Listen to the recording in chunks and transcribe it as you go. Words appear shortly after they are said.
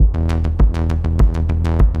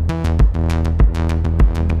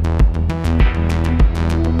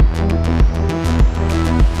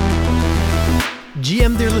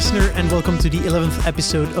listener, and welcome to the 11th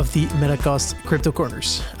episode of the Metacast Crypto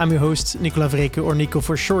Corners. I'm your host, Nicolas Vreke, or Nico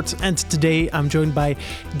for short, and today I'm joined by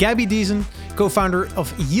Gabby Deason, co-founder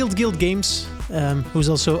of Yield Guild Games, who's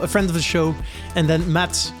also a friend of the show, and then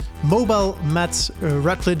Matt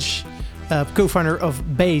Rutledge, co-founder of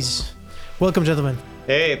BAYZ. Welcome, gentlemen.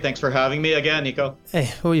 Hey, thanks for having me again, Nico.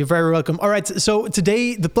 Hey, well, you're very welcome. All right, so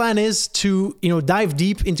today the plan is to dive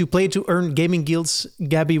deep into play-to-earn gaming guilds.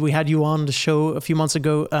 Gabby, we had you on the show a few months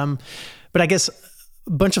ago, but I guess a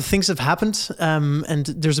bunch of things have happened, and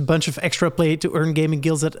there's a bunch of extra play-to-earn gaming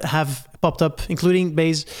guilds that have popped up, including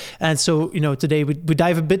BAYZ. And so, today we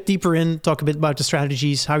dive a bit deeper in, talk a bit about the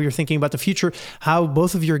strategies, how you're thinking about the future, how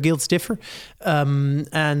both of your guilds differ,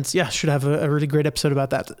 and yeah, should have a really great episode about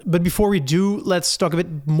that. But before we do, let's talk a bit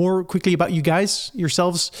more quickly about you guys,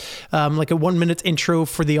 yourselves, like a 1-minute intro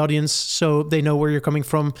for the audience so they know where you're coming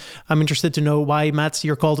from. I'm interested to know why, Matt,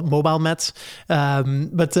 you're called Mobile Matt.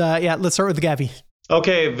 But let's start with Gabby.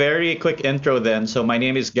 Okay, very quick intro then. So my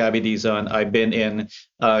name is Gabby Deason. I've been in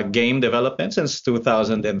game development since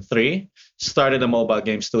 2003. Started a mobile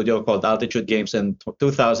game studio called Altitude Games in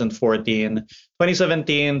 2014.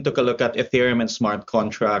 2017, took a look at Ethereum and smart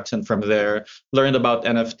contracts. And from there, learned about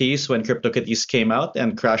NFTs when CryptoKitties came out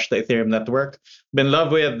and crashed the Ethereum network. Been in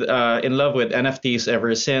love with NFTs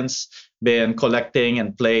ever since. Been collecting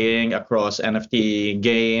and playing across NFT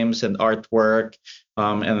games and artwork.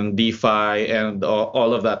 And DeFi and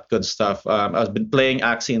all of that good stuff. I've been playing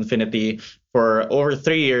Axie Infinity for over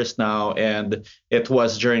 3 years now, and it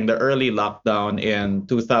was during the early lockdown in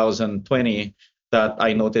 2020 that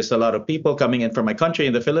I noticed a lot of people coming in from my country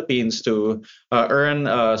in the Philippines to earn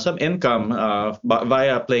some income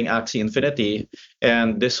via playing Axie Infinity.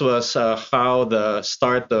 And this was how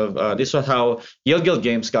Yield Guild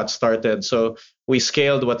Games got started. So we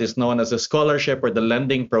scaled what is known as a scholarship or the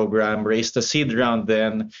lending program, raised a seed round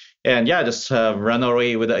then, and just run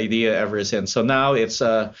away with the idea ever since. So now it's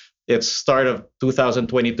start of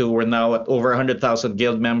 2022. We're now at over 100,000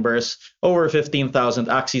 guild members, over 15,000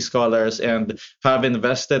 Axie scholars, and have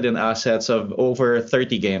invested in assets of over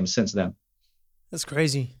 30 games since then. That's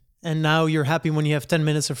crazy. And now you're happy when you have 10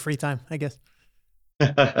 minutes of free time, I guess.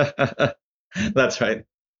 That's right.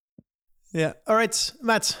 Yeah. All right,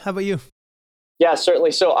 Matt, how about you? Yeah,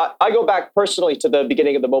 certainly. So I go back personally to the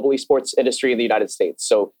beginning of the mobile esports industry in the United States.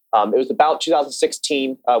 So it was about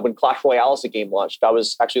 2016 when Clash Royale as a game launched. I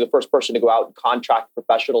was actually the first person to go out and contract a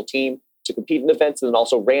professional team to compete in events, and then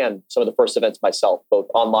also ran some of the first events myself, both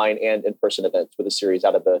online and in-person events with a series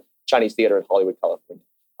out of the Chinese Theater in Hollywood, California.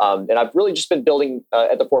 And I've really just been building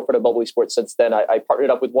at the forefront of mobile esports since then. I partnered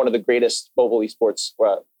up with one of the greatest mobile esports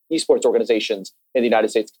organizations in the United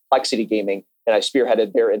States, Complexity Gaming, and I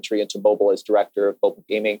spearheaded their entry into mobile as director of mobile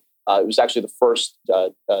gaming. It was actually the first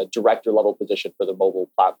director level position for the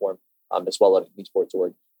mobile platform as well as an esports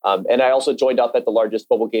org. And I also joined up at the largest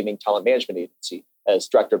mobile gaming talent management agency as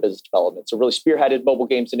director of business development. So really spearheaded mobile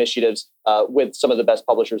games initiatives with some of the best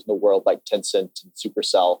publishers in the world like Tencent and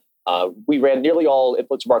Supercell. We ran nearly all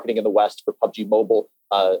influencer marketing in the West for PUBG Mobile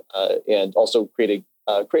and also created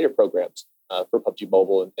creator programs for PUBG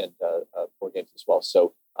Mobile and for games as well.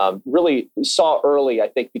 So really saw early, I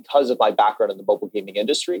think, because of my background in the mobile gaming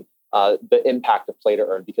industry, the impact of play to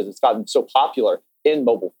earn, because it's gotten so popular in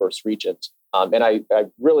mobile first regions. And I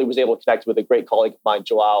really was able to connect with a great colleague of mine,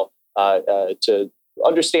 Joao, to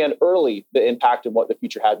understand early the impact and what the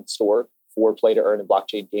future had in store for play to earn and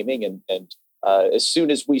blockchain gaming. And as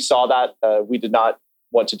soon as we saw that, we did not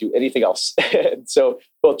want to do anything else. And so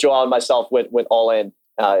both Joao and myself went all in.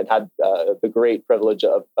 And had the great privilege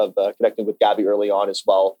of connecting with Gabby early on as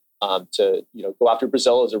well to go after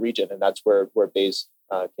Brazil as a region, and that's where BAYZ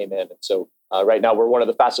came in. And so right now we're one of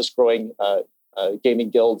the fastest growing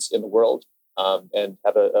gaming guilds in the world, and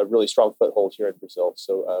have a really strong foothold here in Brazil.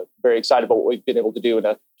 So very excited about what we've been able to do in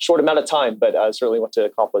a short amount of time, but certainly want to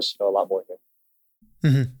accomplish a lot more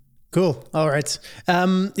here. Mm-hmm. Cool. All right.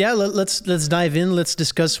 Let's dive in. Let's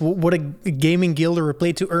discuss what a gaming guild or a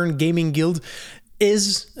play to earn gaming guild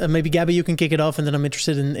is. Maybe Gabby, you can kick it off, and then I'm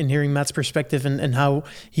interested in hearing Matt's perspective and how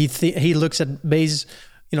he looks at BAYZ,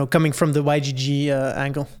 coming from the YGG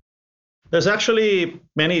angle. There's actually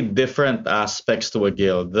many different aspects to a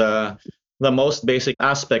guild. The most basic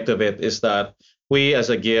aspect of it is that we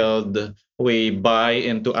as a guild, we buy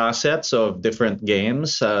into assets of different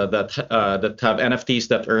games that have NFTs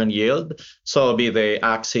that earn yield. So be they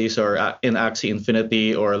Axies or in Axie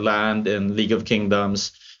Infinity or land in League of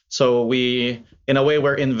Kingdoms. So we, in a way,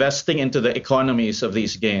 we're investing into the economies of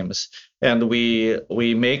these games, and we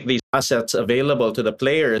make these assets available to the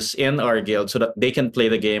players in our guild so that they can play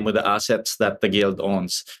the game with the assets that the guild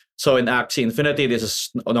owns. So in Axie Infinity, this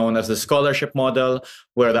is known as the scholarship model,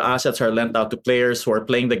 where the assets are lent out to players who are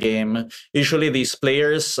playing the game. Usually these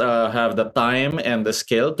players have the time and the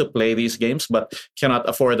skill to play these games, but cannot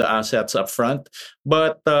afford the assets up front.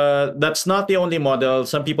 But that's not the only model.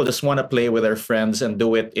 Some people just want to play with their friends and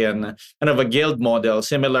do it in kind of a guild model,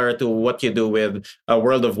 similar to what you do with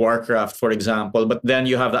World of Warcraft, for example. But then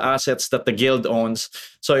you have the assets that the guild owns.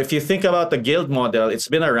 So if you think about the guild model, it's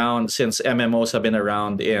been around since MMOs have been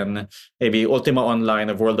around in maybe Ultima Online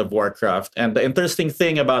of World of Warcraft. And the interesting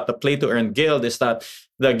thing about the play-to-earn guild is that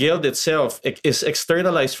the guild itself is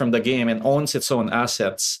externalized from the game and owns its own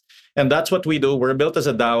assets. And that's what we do. We're built as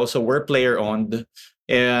a DAO, so we're player-owned.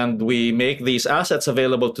 And we make these assets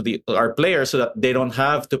available to our players so that they don't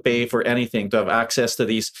have to pay for anything to have access to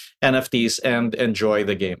these NFTs and enjoy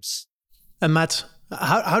the games. And Matt,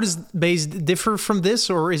 how does BAYZ differ from this,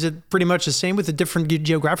 or is it pretty much the same with a different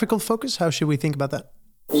geographical focus? How should we think about that?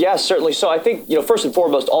 Yeah, certainly. So I think, first and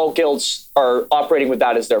foremost, all guilds are operating with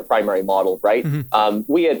that as their primary model, right? Mm-hmm.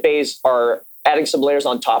 We at BAYZ are adding some layers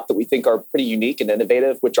on top that we think are pretty unique and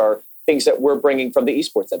innovative, which are things that we're bringing from the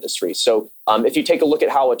esports industry. So if you take a look at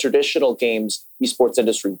how a traditional games esports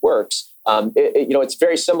industry works, it's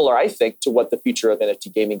very similar, I think, to what the future of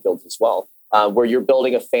NFT gaming guilds as well, where you're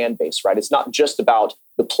building a fan base, right? It's not just about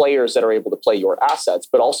the players that are able to play your assets,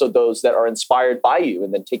 but also those that are inspired by you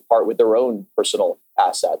and then take part with their own personal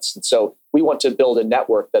assets. And so we want to build a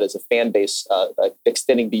network that is a fan base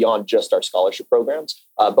extending beyond just our scholarship programs.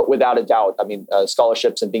 But without a doubt,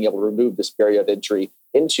 scholarships and being able to remove this barrier of entry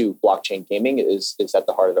into blockchain gaming is at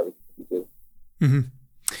the heart of everything we do. Mm-hmm.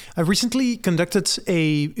 I recently conducted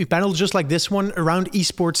a panel just like this one around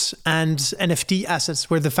esports and NFT assets,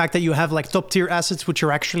 where the fact that you have like top tier assets, which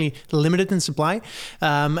are actually limited in supply.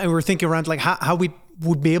 And we're thinking around like how we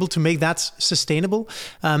would be able to make that sustainable.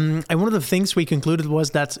 And one of the things we concluded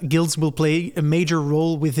was that guilds will play a major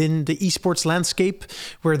role within the esports landscape,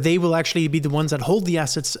 where they will actually be the ones that hold the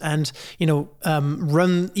assets and,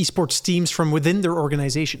 run esports teams from within their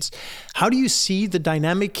organizations. How do you see the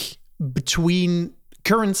dynamic between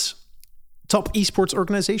current top esports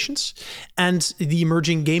organizations and the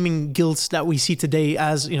emerging gaming guilds that we see today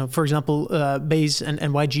as, for example, BAYZ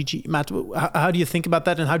and YGG? Matt, how do you think about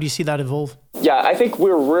that and how do you see that evolve? Yeah, I think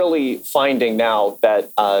we're really finding now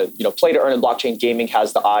that, play to earn in blockchain gaming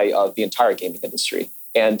has the eye of the entire gaming industry.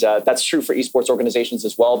 And that's true for esports organizations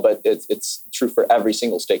as well, but it's true for every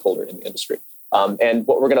single stakeholder in the industry. And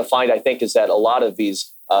what we're going to find, I think, is that a lot of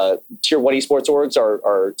these tier one esports orgs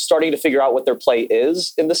are starting to figure out what their play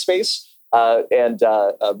is in the space. And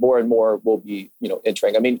more and more will be,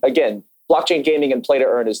 entering. I mean, again, blockchain gaming and play to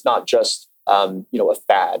earn is not just, a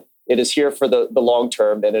fad. It is here for the long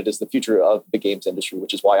term, and it is the future of the games industry,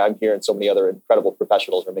 which is why I'm here and so many other incredible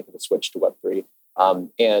professionals are making the switch to Web3.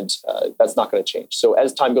 And that's not going to change. So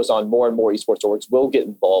as time goes on, more and more esports orgs will get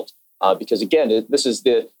involved because, again, this is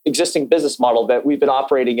the existing business model that we've been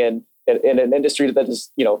operating in an industry that is,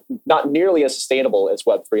 not nearly as sustainable as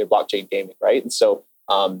Web3 and blockchain gaming, right? And so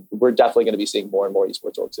we're definitely going to be seeing more and more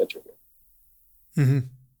esports orgs enter here. Mm-hmm.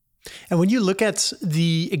 And when you look at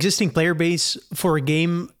the existing player base for a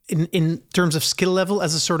game in terms of skill level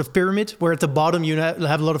as a sort of pyramid, where at the bottom you have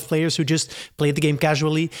a lot of players who just play the game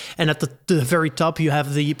casually, and at the very top you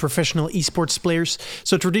have the professional esports players.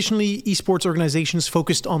 So traditionally, esports organizations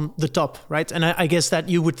focused on the top, right? And I guess that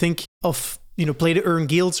you would think of play to earn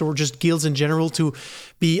guilds or just guilds in general to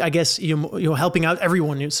be, I guess, helping out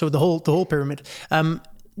everyone. So the whole pyramid.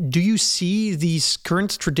 Do you see these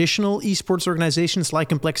current traditional esports organizations like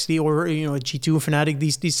Complexity or G2, Fnatic,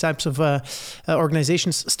 these types of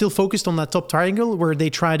organizations still focused on that top triangle where they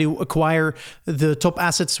try to acquire the top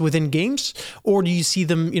assets within games, or do you see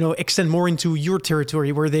them extend more into your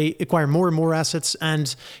territory where they acquire more and more assets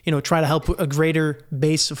and try to help a greater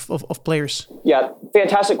base of players? Yeah,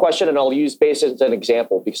 fantastic question, and I'll use BAYZ as an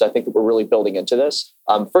example because I think that we're really building into this.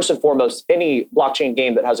 First and foremost, any blockchain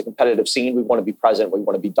game that has a competitive scene, we want to be present. We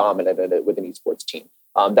want to be dominant in it with an esports team.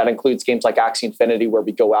 That includes games like Axie Infinity, where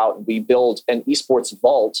we go out and we build an esports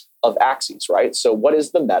vault of Axies, right? So what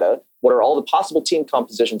is the meta? What are all the possible team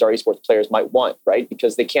compositions our esports players might want, right?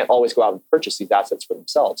 Because they can't always go out and purchase these assets for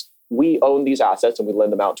themselves. We own these assets and we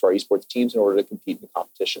lend them out to our esports teams in order to compete in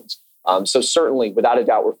competitions. So certainly, without a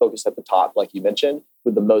doubt, we're focused at the top, like you mentioned,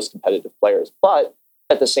 with the most competitive players. But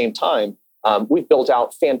at the same time, we've built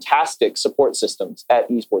out fantastic support systems at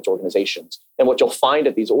esports organizations. And what you'll find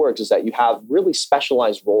at these orgs is that you have really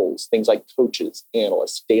specialized roles, things like coaches,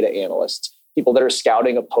 analysts, data analysts, people that are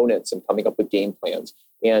scouting opponents and coming up with game plans.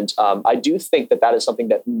 And I do think that is something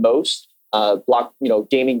that most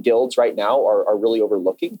gaming guilds right now are really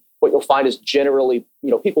overlooking. what you'll find is generally,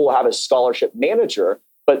 people will have a scholarship manager,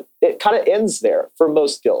 but it kind of ends there for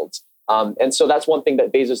most guilds. And so that's one thing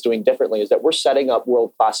that BAYZ is doing differently, is that we're setting up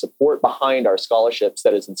world-class support behind our scholarships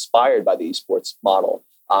that is inspired by the esports model.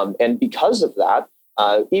 And because of that,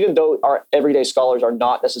 even though our everyday scholars are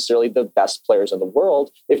not necessarily the best players in the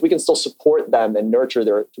world, if we can still support them and nurture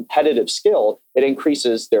their competitive skill, it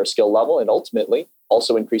increases their skill level and ultimately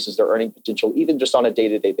also increases their earning potential, even just on a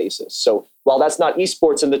day-to-day basis. So while that's not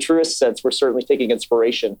esports in the truest sense, we're certainly taking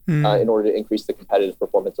inspiration in order to increase the competitive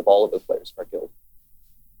performance of all of the players in our guild.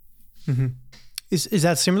 Mm-hmm. Is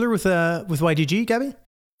that similar with YGG, Gabby?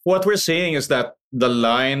 What we're seeing is that the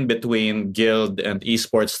line between guild and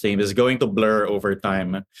esports team is going to blur over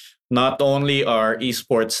time. Not only are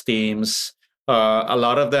esports teams, a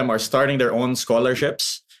lot of them are starting their own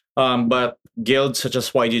scholarships, but guilds such as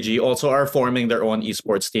YGG also are forming their own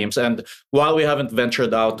esports teams. And while we haven't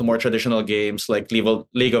ventured out to more traditional games like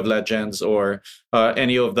League of Legends or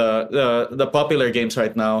any of the popular games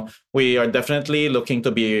right now, we are definitely looking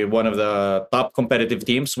to be one of the top competitive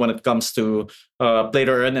teams when it comes to play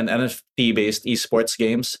to earn and NFT-based esports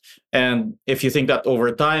games. And if you think that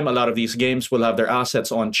over time, a lot of these games will have their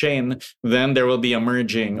assets on chain, then there will be a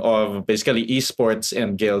merging of basically esports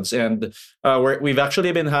and guilds. And we've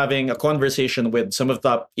actually been having a conversation with some of the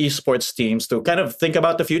top esports teams to kind of think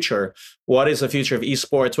about the future. What is the future of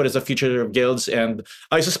esports? What is the future of guilds? And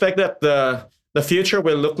I suspect that the future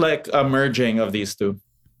will look like a merging of these two.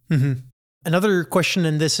 Mm-hmm. Another question,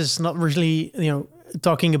 and this is not really,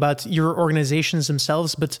 talking about your organizations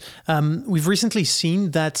themselves, but we've recently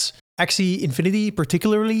seen that Axie Infinity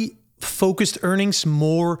particularly focused earnings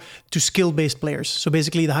more to skill-based players. So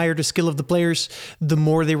basically, the higher the skill of the players, the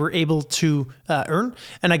more they were able to earn.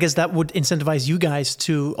 And I guess that would incentivize you guys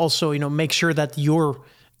to also, make sure that your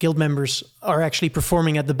guild members are actually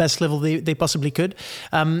performing at the best level they possibly could.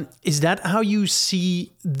 Is that how you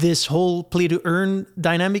see this whole play-to-earn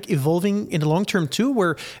dynamic evolving in the long term too,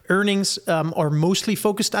 where earnings are mostly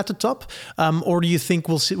focused at the top? Or do you think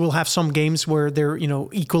we'll have some games where they're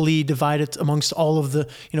equally divided amongst all of the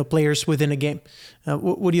players within a game?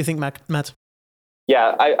 What do you think, Matt?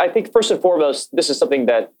 Yeah, I think first and foremost, this is something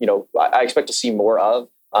that I expect to see more of.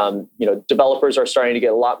 Developers are starting to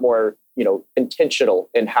get a lot more intentional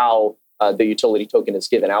in how the utility token is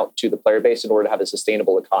given out to the player base in order to have a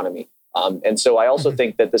sustainable economy. And so I also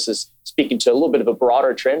think that this is speaking to a little bit of a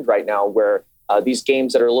broader trend right now, where these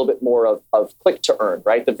games that are a little bit more of click to earn,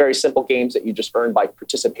 right? The very simple games that you just earn by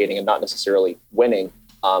participating and not necessarily winning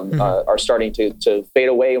are starting to fade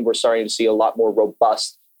away. And we're starting to see a lot more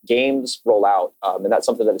robust games roll out. And that's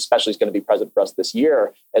something that especially is going to be present for us this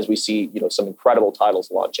year as we see, some incredible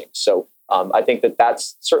titles launching. So I think that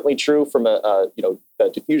that's certainly true from a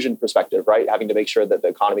diffusion perspective, right? Having to make sure that the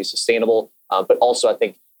economy is sustainable. But also I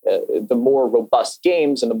think the more robust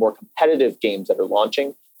games and the more competitive games that are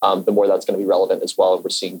launching, the more that's going to be relevant as well. And we're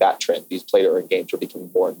seeing that trend. These play to earn games are becoming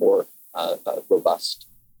more and more robust.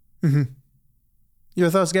 Mm-hmm. Your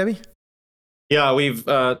thoughts, Gabby? Yeah,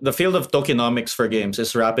 the field of tokenomics for games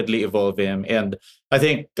is rapidly evolving, and I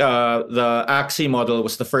think the Axie model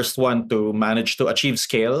was the first one to manage to achieve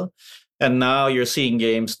scale. And now you're seeing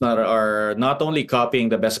games that are not only copying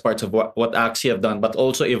the best parts of what Axie have done, but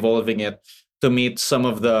also evolving it to meet some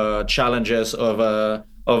of the challenges of a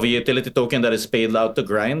utility token that is paid out to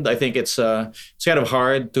grind. I think it's kind of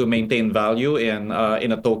hard to maintain value in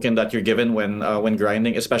a token that you're given when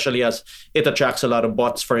grinding, especially as it attracts a lot of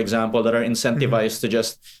bots, for example, that are incentivized to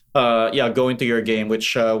just go into your game,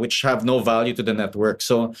 which have no value to the network.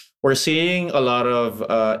 So we're seeing a lot of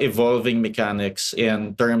evolving mechanics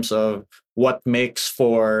in terms of what makes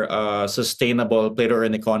for a sustainable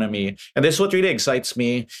play-to-earn economy. And this is what really excites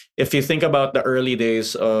me. If you think about the early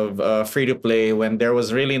days of free-to-play, when there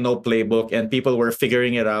was really no playbook and people were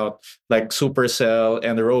figuring it out, like Supercell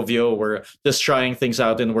and Rovio were just trying things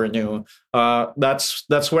out and were new.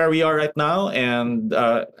 That's where we are right now. And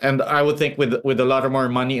I would think with a lot of more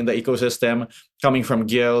money in the ecosystem coming from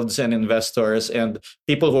guilds and investors and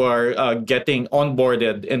people who are getting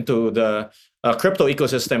onboarded into the crypto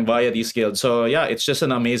ecosystem via these guilds. So yeah, it's just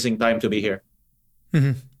an amazing time to be here.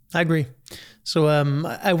 Mm-hmm. I agree. So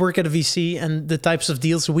I work at a VC, and the types of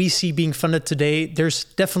deals we see being funded today, there's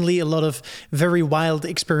definitely a lot of very wild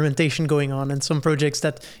experimentation going on, and some projects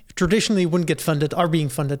that traditionally wouldn't get funded are being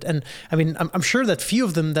funded. And I mean, I'm sure that few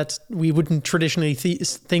of them that we wouldn't traditionally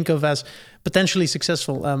think of as potentially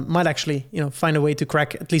successful might actually, find a way to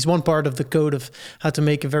crack at least one part of the code of how to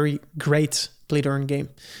make a very great play-to-earn game.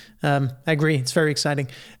 I agree. It's very exciting.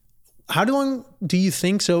 How long do you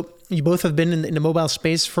think? So You both have been in the mobile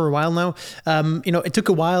space for a while now. It took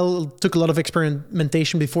a while, took a lot of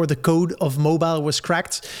experimentation before the code of mobile was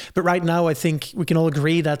cracked. But right now, I think we can all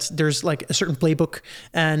agree that there's like a certain playbook,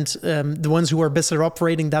 and the ones who are best at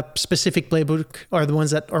operating that specific playbook are the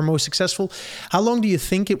ones that are most successful. How long do you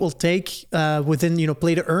think it will take within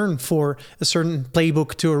play to earn for a certain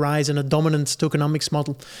playbook to arise in a dominant tokenomics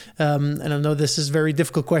model? And I know this is a very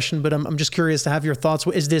difficult question, but I'm just curious to have your thoughts.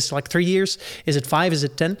 Is this like 3 years? Is it 5? Is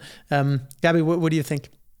it 10? Gabby, what do you think?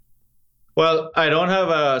 Well, I don't have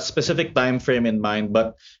a specific time frame in mind,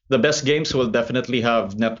 but the best games will definitely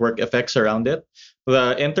have network effects around it.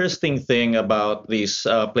 The interesting thing about these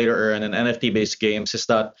play to earn and NFT-based games is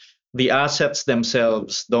that the assets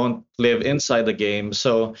themselves don't live inside the game.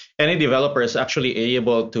 So any developer is actually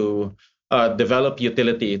able to develop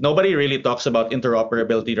utility. Nobody really talks about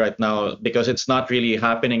interoperability right now because it's not really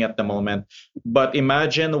happening at the moment. But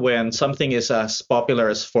imagine when something is as popular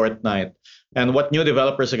as Fortnite. And what new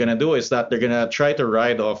developers are going to do is that they're going to try to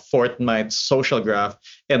ride off Fortnite's social graph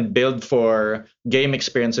and build for game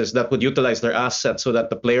experiences that would utilize their assets so that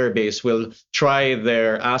the player base will try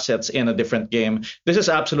their assets in a different game. This is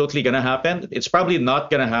absolutely going to happen. It's probably not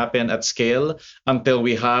going to happen at scale until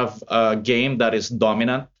we have a game that is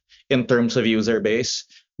dominant in terms of user base.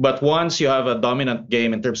 But once you have a dominant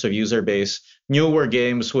game in terms of user base, newer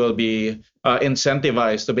games will be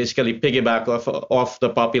incentivized to basically piggyback off the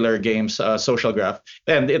popular game's social graph.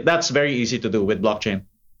 And that's very easy to do with blockchain.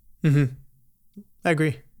 Mm-hmm. I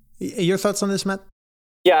agree. Your thoughts on this, Matt?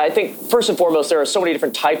 Yeah, I think first and foremost, there are so many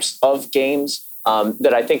different types of games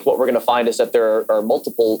that I think what we're going to find is that there are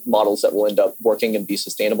multiple models that will end up working and be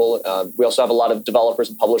sustainable. We also have a lot of developers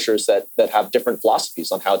and publishers that have different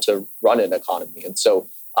philosophies on how to run an economy. And so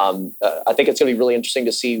I think it's going to be really interesting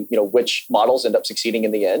to see, which models end up succeeding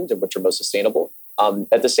in the end and which are most sustainable.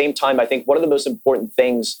 At the same time, I think one of the most important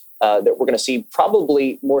things that we're going to see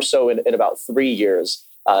probably more so in about 3 years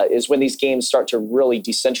is when these games start to really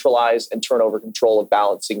decentralize and turn over control of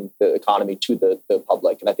balancing the economy to the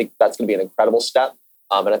public. And I think that's going to be an incredible step.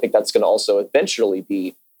 And I think that's going to also eventually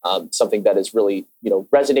be something that is really,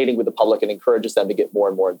 resonating with the public and encourages them to get more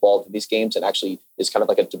and more involved in these games, and actually is kind of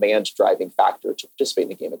like a demand driving factor to participate in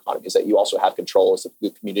the game economy, is that you also have control as a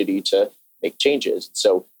community to make changes.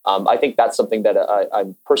 So I think that's something that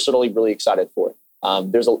I'm personally really excited for.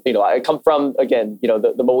 I come from, again,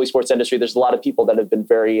 the mobile sports industry. There's a lot of people that have been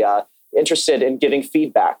very interested in giving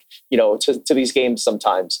feedback, to these games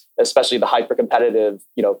sometimes, especially the hyper competitive,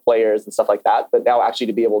 players and stuff like that. But now actually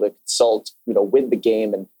to be able to consult, with the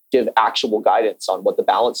game and give actual guidance on what the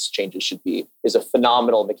balance changes should be is a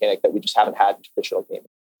phenomenal mechanic that we just haven't had in traditional gaming.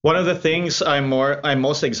 One of the things I'm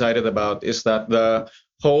most excited about is that the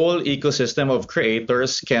whole ecosystem of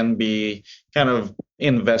creators can be kind of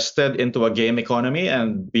invested into a game economy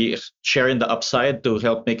and be sharing the upside to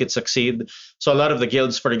help make it succeed. So a lot of the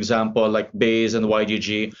guilds, for example, like BAYZ and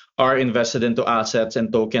YGG, are invested into assets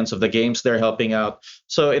and tokens of the games they're helping out.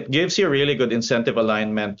 So it gives you really good incentive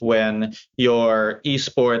alignment when your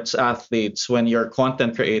esports athletes, when your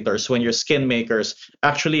content creators, when your skin makers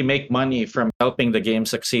actually make money from helping the game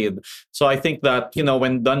succeed. So I think that,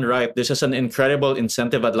 when done right, this is an incredible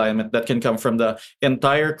incentive alignment that can come from the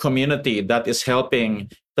entire community that is helping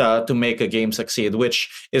to make a game succeed,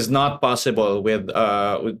 which is not possible with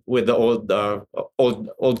the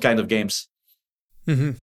old kind of games.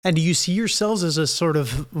 Mm-hmm. And do you see yourselves as a sort of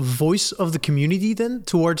voice of the community then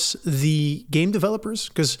towards the game developers?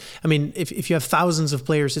 Because if you have thousands of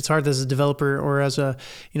players, it's hard as a developer or as a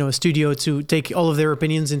studio to take all of their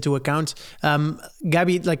opinions into account.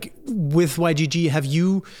 Gabby, like with YGG, have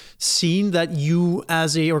you seen that you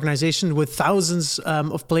as a organization with thousands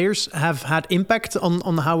of players have had impact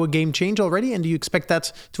on how a game changed already? And do you expect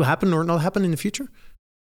that to happen or not happen in the future?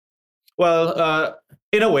 Well,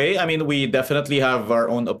 in a way, we definitely have our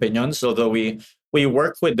own opinions, although we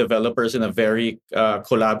work with developers in a very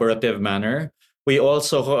collaborative manner. We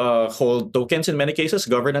also hold tokens in many cases,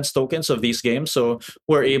 governance tokens of these games. So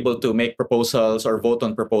we're able to make proposals or vote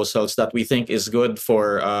on proposals that we think is good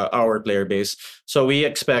for our player base. So we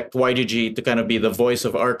expect YGG to kind of be the voice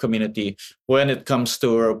of our community when it comes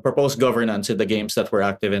to proposed governance in the games that we're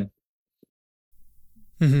active in.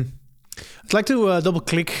 Mm-hmm. I'd like to double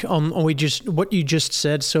click on what you just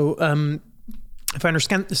said. So if I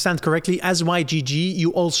understand correctly, as YGG,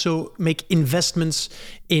 you also make investments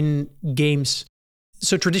in games.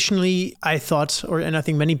 So traditionally, I thought, and I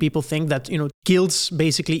think many people think that, guilds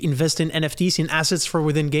basically invest in NFTs, in assets for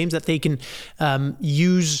within games that they can that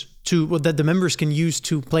the members can use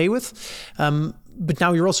to play with. But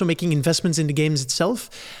now you're also making investments in the games itself.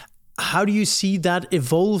 how do you see that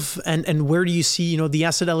evolve, and where do you see the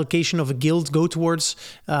asset allocation of a guild go towards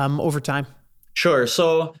over time? Sure.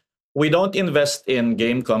 So we don't invest in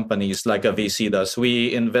game companies like a VC does.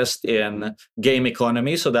 We invest in game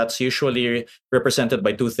economy. So that's usually represented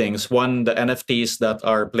by two things. One, the NFTs that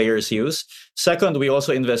our players use. Second, we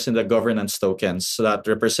also invest in the governance tokens that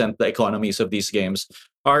represent the economies of these games.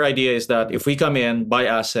 Our idea is that if we come in, buy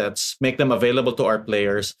assets, make them available to our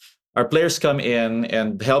players come in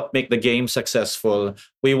and help make the game successful.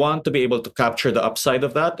 We want to be able to capture the upside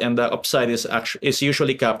of that, and the upside is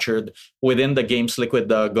usually captured within the game's liquid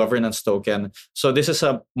governance token. So this is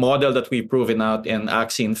a model that we've proven out in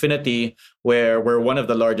Axie Infinity, where we're one of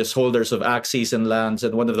the largest holders of Axies and lands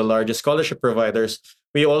and one of the largest scholarship providers.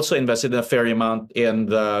 We also invested a fair amount in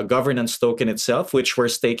the governance token itself, which we're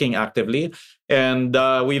staking actively, and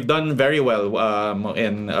we've done very well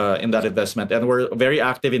in that investment. And we're very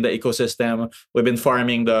active in the ecosystem. We've been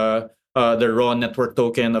farming the RON network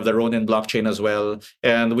token of the Ronin blockchain as well,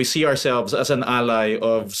 and we see ourselves as an ally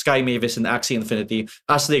of Sky Mavis and Axie Infinity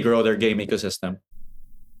as they grow their game ecosystem.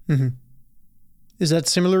 Mm-hmm. Is that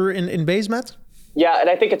similar in BAYZ, Matt? Yeah, and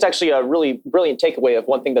I think it's actually a really brilliant takeaway of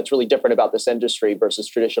one thing that's really different about this industry versus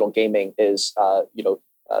traditional gaming is,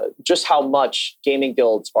 just how much gaming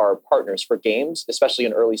guilds are partners for games, especially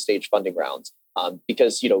in early stage funding rounds.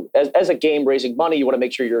 Because, as a game raising money, you want to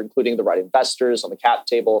make sure you're including the right investors on the cap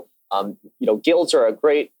table. Guilds are a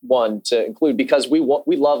great one to include because we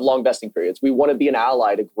love long vesting periods. We want to be an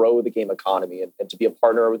ally to grow the game economy and to be a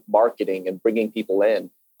partner with marketing and bringing people in.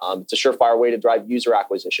 It's a surefire way to drive user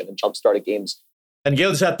acquisition and jumpstart a game's. And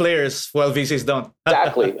guilds have players, while VCs don't.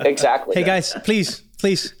 Exactly. Hey guys, please,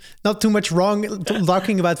 not too much wrong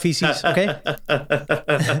talking about VCs, okay?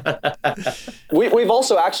 We've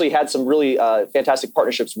also actually had some really fantastic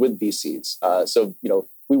partnerships with VCs. So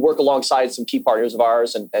we work alongside some key partners of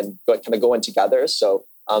ours and kind of go in together. So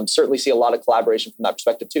certainly see a lot of collaboration from that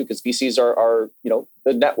perspective too, because VCs are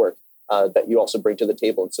the network that you also bring to the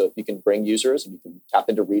table. And so if you can bring users and you can tap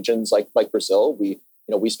into regions like Brazil, we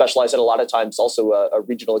specialize in a lot of times also a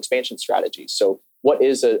regional expansion strategy. So what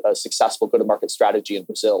is a successful go-to-market strategy in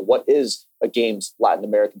Brazil? What is a games Latin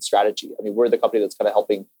American strategy? I mean, we're the company that's kind of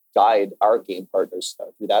helping guide our game partners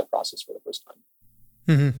through that process for the first time.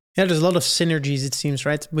 Mm-hmm. Yeah, there's a lot of synergies, it seems,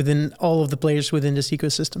 right, within all of the players within this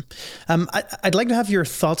ecosystem. I'd like to have your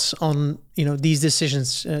thoughts on these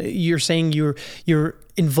decisions. You're saying you're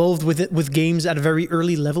involved with games at a very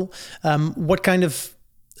early level. What kind of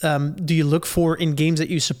do you look for in games that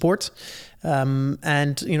you support?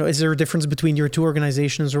 And is there a difference between your two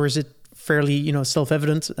organizations, or is it fairly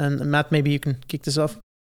self-evident? And Matt, maybe you can kick this off.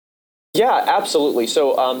 Yeah, absolutely.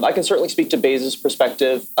 So I can certainly speak to BAYZ's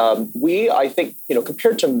perspective. We, I think,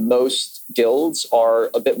 compared to most guilds, are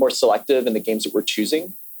a bit more selective in the games that we're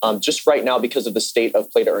choosing. Just right now, because of the state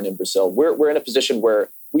of play to earn in Brazil, we're in a position where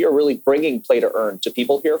we are really bringing play to earn to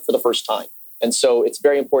people here for the first time. And so it's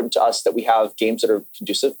very important to us that we have games that are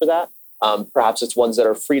conducive for that. Perhaps it's ones that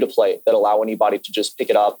are free to play, that allow anybody to just pick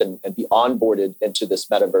it up and be onboarded into this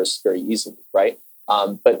metaverse very easily, right?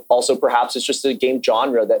 But also perhaps it's just a game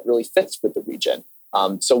genre that really fits with the region.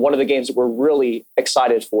 So one of the games that we're really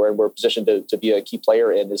excited for and we're positioned to be a key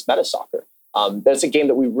player in is Meta Soccer. That's a game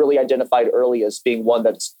that we really identified early as being one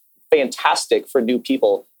that's fantastic for new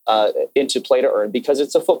people into play to earn, because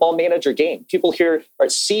it's a football manager game. People here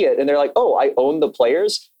see it and they're like, oh, I own the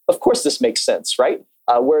players. Of course, this makes sense, right?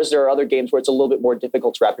 Whereas there are other games where it's a little bit more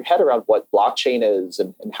difficult to wrap your head around what blockchain is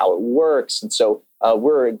and how it works. And so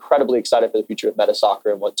we're incredibly excited for the future of Meta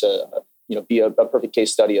Soccer and want to be a perfect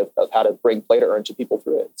case study of how to bring play to earn to people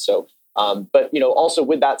through it. So, but also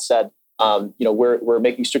with that said, we're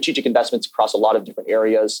making strategic investments across a lot of different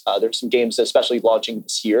areas. There's some games, especially launching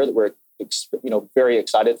this year, that we're very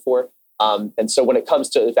excited for. And so when it comes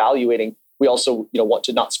to evaluating, we also want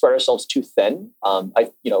to not spread ourselves too thin.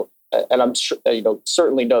 And I'm sure,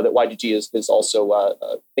 certainly know that YGG is also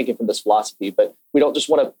thinking from this philosophy, but we don't just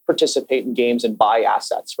want to participate in games and buy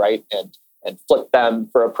assets, right? And flip them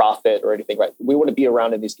for a profit or anything, right? We want to be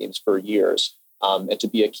around in these games for years and to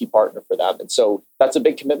be a key partner for them. And so that's a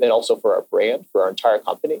big commitment also for our brand, for our entire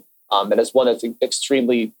company. And as one that's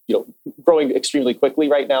extremely, growing extremely quickly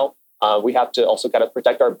right now, we have to also kind of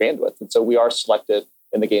protect our bandwidth. And so we are selective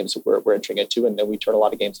in the games that we're entering into, and then we turn a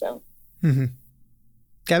lot of games down. Mm-hmm.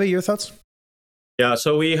 Gabby, your thoughts? Yeah,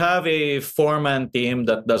 so we have a 4-man team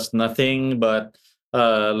that does nothing but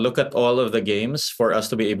look at all of the games for us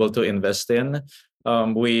to be able to invest in.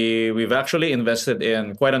 We've actually invested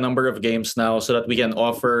in quite a number of games now, so that we can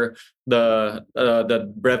offer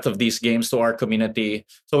the breadth of these games to our community.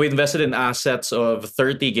 So we invested in assets of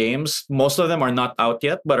 30 games. Most of them are not out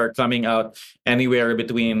yet, but are coming out anywhere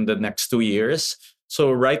between the next 2 years. So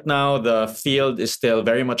right now, the field is still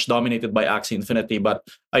very much dominated by Axie Infinity, but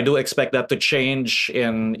I do expect that to change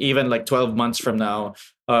in even like 12 months from now.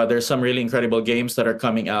 There's some really incredible games that are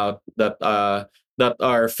coming out that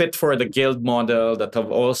are fit for the guild model, that have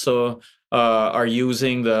also are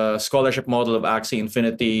using the scholarship model of Axie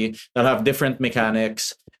Infinity, that have different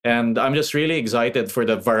mechanics. And I'm just really excited for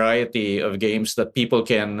the variety of games that people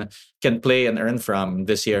can play and earn from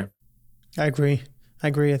this year. I agree.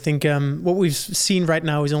 I think what we've seen right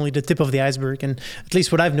now is only the tip of the iceberg. And at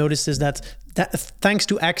least what I've noticed is that thanks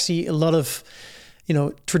to Axie, a lot of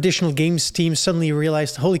traditional games teams suddenly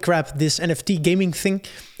realized, holy crap, this NFT gaming thing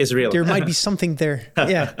is real. There might be something there.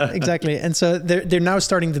 Yeah, exactly. And so they're now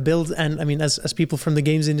starting to build. And I mean, as people from the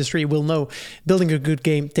games industry will know, building a good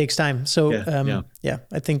game takes time. So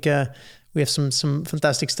I think we have some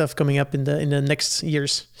fantastic stuff coming up in the next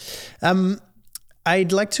years.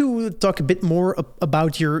 I'd like to talk a bit more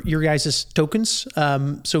about your guys' tokens.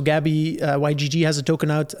 So Gabby, YGG has a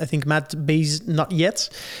token out. I think Matt, BAYZ, not yet.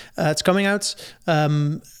 It's coming out.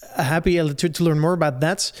 Happy to learn more about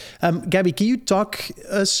that. Gabby, can you talk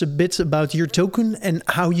us a bit about your token and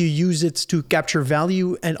how you use it to capture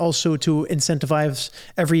value and also to incentivize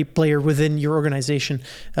every player within your organization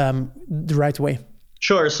the right way?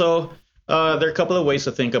 Sure. So there are a couple of ways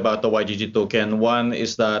to think about the YGG token. One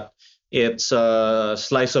is that it's a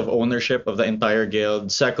slice of ownership of the entire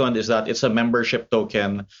guild. Second is that it's a membership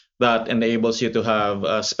token that enables you to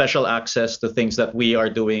have special access to things that we are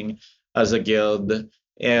doing as a guild.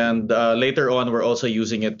 And later on, we're also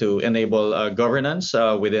using it to enable governance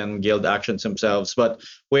within guild actions themselves. But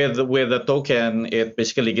with a token, it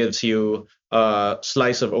basically gives you a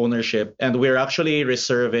slice of ownership. And we're actually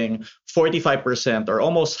reserving 45% or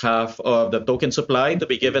almost half of the token supply to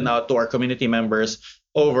be given out to our community members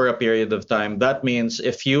over a period of time. That means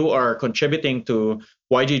if you are contributing to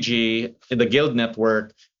YGG in the guild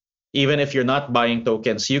network, even if you're not buying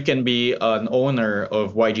tokens, you can be an owner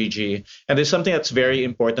of YGG. And it's something that's very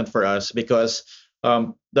important for us because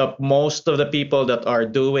the most of the people that are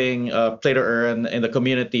doing play to earn in the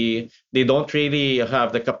community, they don't really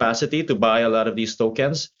have the capacity to buy a lot of these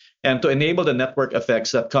tokens. And to enable the network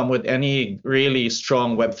effects that come with any really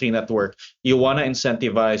strong Web3 network, you want to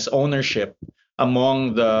incentivize ownership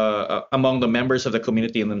among the members of the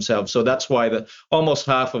community in themselves. So that's why almost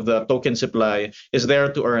half of the token supply is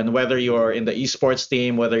there to earn, whether you're in the esports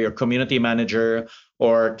team, whether you're community manager,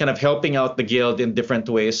 or kind of helping out the guild in different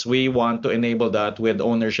ways. We want to enable that with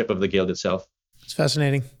ownership of the guild itself. It's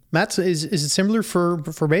fascinating. Matt, is it similar for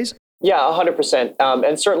BAYZ? Yeah, 100%.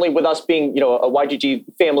 And certainly with us being, a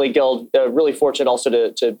YGG family guild, really fortunate also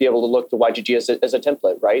to be able to look to YGG as a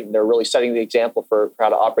template, right? And they're really setting the example for how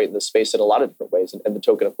to operate in this space in a lot of different ways. And the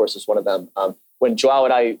token, of course, is one of them. When Joao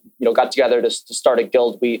and I, got together to start a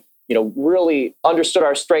guild, we, really understood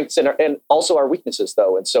our strengths and also our weaknesses,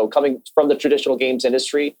 though. And so coming from the traditional games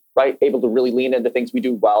industry, right, able to really lean into things we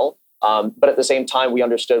do well. But at the same time, we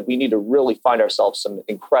understood we need to really find ourselves some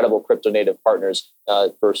incredible crypto native partners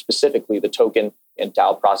for specifically the token and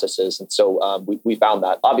DAO processes. And so we found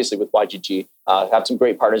that obviously with YGG, have some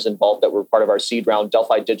great partners involved that were part of our seed round.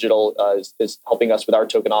 Delphi Digital is helping us with our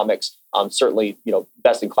tokenomics. Certainly,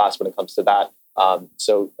 best in class when it comes to that.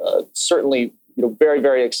 So certainly, very,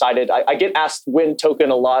 very excited. I get asked when token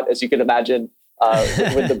a lot, as you can imagine,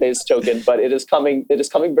 with the BAYZ token, but it is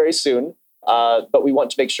coming very soon. But we want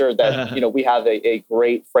to make sure that we have a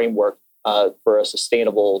great framework for a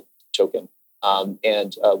sustainable token.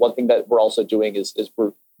 And one thing that we're also doing is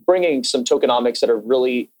we're bringing some tokenomics that are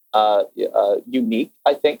really unique,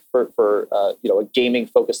 I think, for a gaming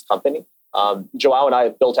focused company. Joao and I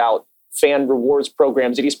have built out fan rewards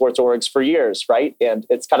programs at esports orgs for years, right? And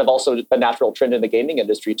it's kind of also a natural trend in the gaming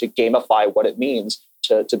industry to gamify what it means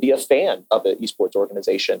to be a fan of an esports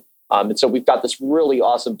organization. And so we've got this really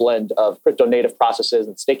awesome blend of crypto native processes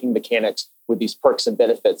and staking mechanics with these perks and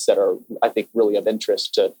benefits that are, I think, really of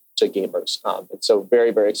interest to gamers. And so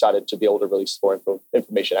very, very excited to be able to release more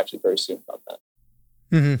information actually very soon about that.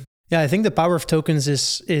 Mm-hmm. Yeah, I think the power of tokens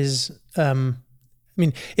is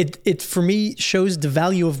it for me shows the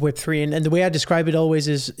value of Web3, and the way I describe it always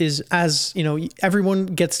is as everyone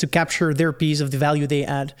gets to capture their piece of the value they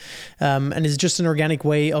add, and it's just an organic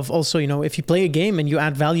way of also if you play a game and you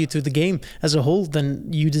add value to the game as a whole, then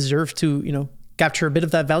you deserve to capture a bit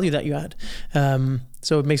of that value that you add.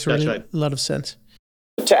 So it makes really a lot of sense.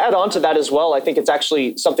 to add on to that as well, I think it's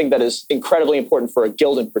actually something that is incredibly important for a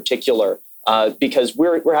guild in particular, because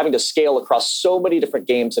we're having to scale across so many different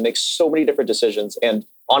games and make so many different decisions. And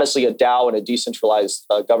honestly, a DAO and a decentralized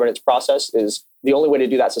governance process is the only way to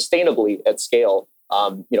do that sustainably at scale.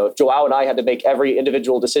 If Joao and I had to make every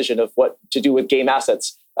individual decision of what to do with game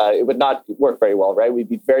assets, it would not work very well, right? We'd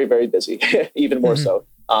be very, very busy, even more so.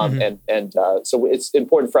 So it's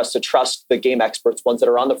important for us to trust the game experts, ones that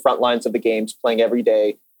are on the front lines of the games, playing every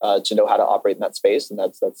day, to know how to operate in that space, and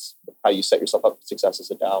that's how you set yourself up for success as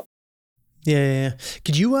a DAO. Yeah.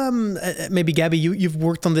 Could you maybe, Gabby, you've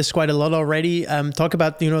worked on this quite a lot already. Talk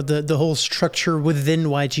about the whole structure within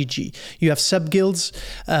YGG. You have sub guilds.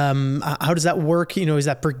 How does that work? Is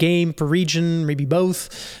that per game, per region, maybe both?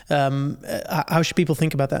 How should people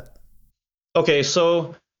think about that? Okay,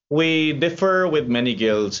 so we differ with many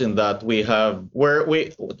guilds in that we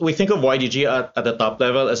think of YGG at the top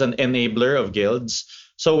level as an enabler of guilds.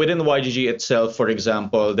 So within YGG itself, for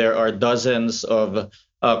example, there are dozens of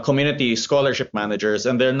community scholarship managers,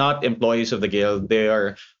 and they're not employees of the guild. They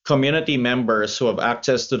are community members who have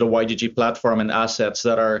access to the YGG platform and assets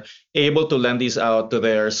that are able to lend these out to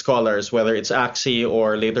their scholars, whether it's Axie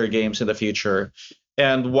or later games in the future.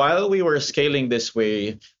 And while we were scaling this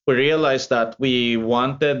way, we realized that we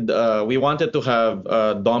wanted to have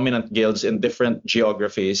dominant guilds in different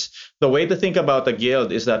geographies. The way to think about a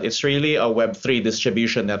guild is that it's really a Web3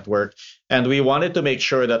 distribution network. And we wanted to make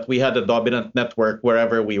sure that we had a dominant network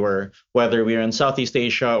wherever we were, whether we were in Southeast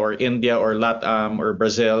Asia or India or LATAM or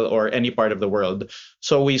Brazil or any part of the world.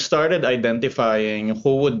 So we started identifying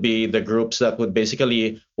who would be the groups that would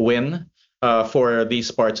basically win for these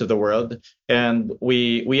parts of the world. And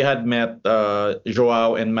we had met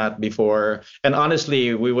Joao and Matt before. And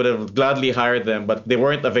honestly, we would have gladly hired them, but they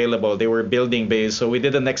weren't available. They were building BAYZ. So we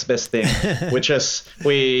did the next best thing, which is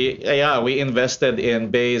we invested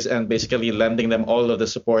in BAYZ and basically lending them all of the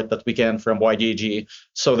support that we can from YGG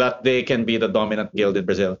so that they can be the dominant guild in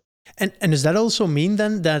Brazil. And does that also mean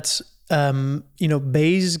then that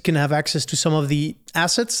BAYZ can have access to some of the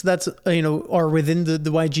assets that are within the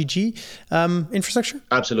YGG infrastructure?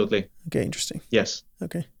 Absolutely. Okay, interesting. Yes.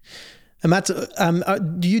 Okay. And Matt,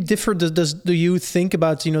 do you differ? Do you think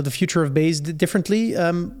about the future of BAYZ differently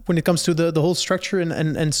when it comes to the whole structure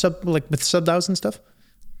and sub, like with sub DAOs and stuff?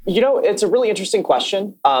 It's a really interesting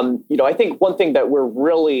question. I think one thing that we're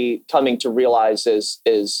really coming to realize is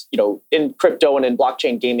in crypto and in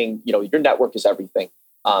blockchain gaming, your network is everything.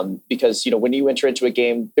 Because when you enter into a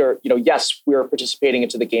game, yes, we're participating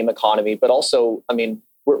into the game economy, but also,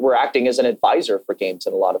 we're acting as an advisor for games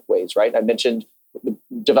in a lot of ways, right? I mentioned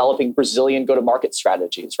developing Brazilian go-to-market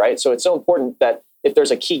strategies, right? So it's so important that if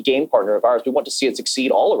there's a key game partner of ours, we want to see it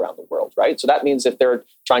succeed all around the world, right? So that means if they're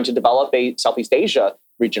trying to develop a Southeast Asia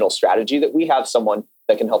regional strategy, that we have someone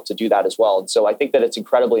that can help to do that as well. And so I think that it's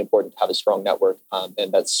incredibly important to have a strong network,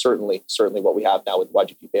 and that's certainly what we have now with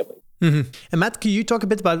YGG family. Mm-hmm. And Matt, can you talk a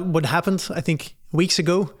bit about what happened, I think, weeks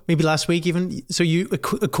ago, maybe last week even? So you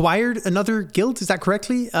acquired another guild, is that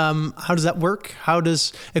correctly? How does that work? How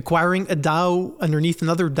does acquiring a DAO underneath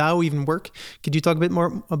another DAO even work? Could you talk a bit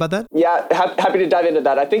more about that? Yeah, happy to dive into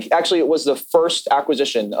that. I think actually it was the first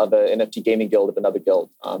acquisition of an NFT gaming guild of another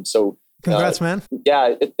guild. Congrats, man.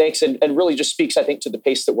 Yeah, thanks. And really just speaks, I think, to the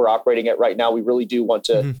pace that we're operating at right now. We really do want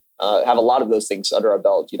to have a lot of those things under our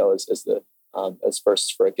belt, as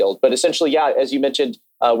firsts for a guild. But essentially, yeah, as you mentioned,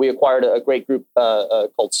 we acquired a great group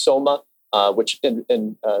called Soma, which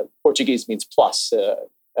in Portuguese means plus.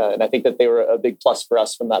 And I think that they were a big plus for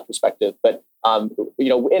us from that perspective. But,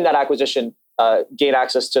 in that acquisition, gain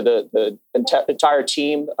access to the entire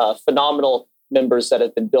team, phenomenal members that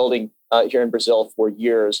have been building here in Brazil for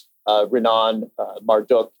years. Renan,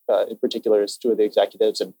 Marduk, in particular, is two of the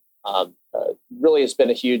executives, and really has been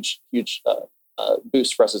a huge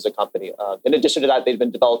boost for us as a company. In addition to that, they've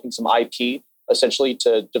been developing some IP, essentially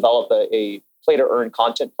to develop a play-to-earn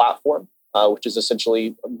content platform, which is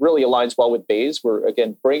essentially really aligns well with BAYZ. We're,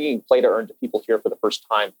 again, bringing play-to-earn to people here for the first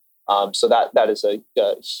time. So that is a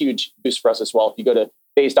huge boost for us as well. If you go to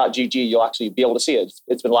BAYZ.GG, you'll actually be able to see it.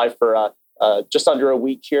 It's been live for just under a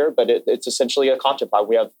week here, but it's essentially a content platform.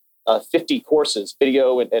 We have 50 courses,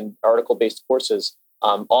 video and article-based courses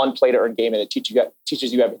on play-to-earn game, and it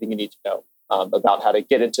teaches you everything you need to know about how to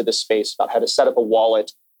get into this space, about how to set up a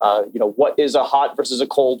wallet, what is a hot versus a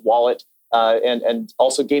cold wallet, and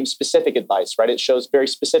also game-specific advice, right? It shows very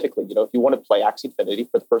specifically, if you want to play Axie Infinity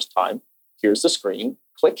for the first time, here's the screen,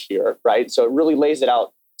 click here, right? So it really lays it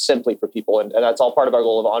out simply for people, and that's all part of our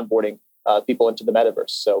goal of onboarding people into the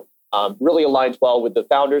metaverse. So really aligned well with the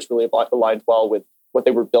founders, really aligned well with what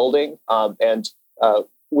they were building. And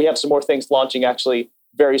we have some more things launching actually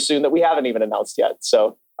very soon that we haven't even announced yet.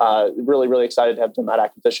 So really, really excited to have done that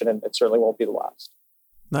acquisition, and it certainly won't be the last.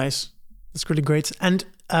 Nice. That's really great. And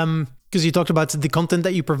because you talked about the content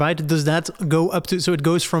that you provide, does that go up to, so it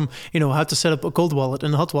goes from, how to set up a cold wallet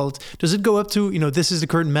and a hot wallet. Does it go up to, this is the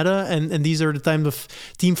current meta and these are the type of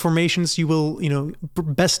team formations you will,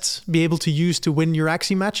 best be able to use to win your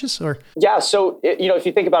Axie matches? Or yeah, so, if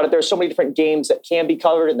you think about it, there's so many different games that can be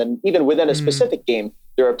covered. And then even within a specific game,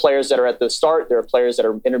 there are players that are at the start, there are players that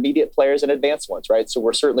are intermediate players and advanced ones, right? So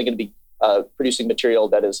we're certainly going to be producing material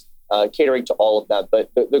that is catering to all of that.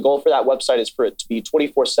 But the goal for that website is for it to be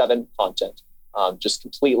 24/7 content, just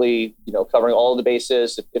completely, covering all of the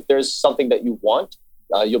bases. If there's something that you want,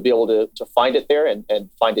 you'll be able to find it there and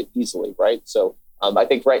find it easily, right? So I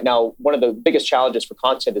think right now, one of the biggest challenges for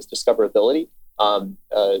content is discoverability.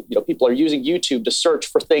 People are using YouTube to search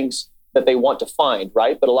for things that they want to find,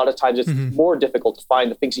 right? But a lot of times it's more difficult to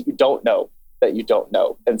find the things that you don't know.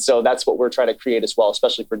 And so that's what we're trying to create as well,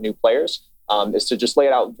 especially for new players, is to just lay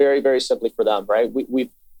it out very, very simply for them, right? We've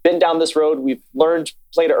been down this road. We've learned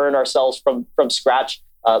play to earn ourselves from scratch.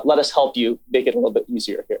 Let us help you make it a little bit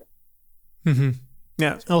easier here. Mm-hmm.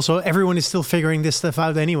 Yeah. Also, everyone is still figuring this stuff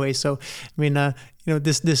out anyway. So, I mean,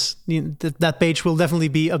 that page will definitely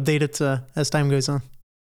be updated as time goes on.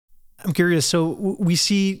 I'm curious. So we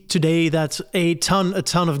see today that a ton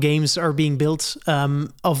of games are being built,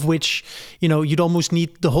 of which, you'd almost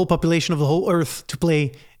need the whole population of the whole Earth to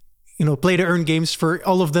play to earn games for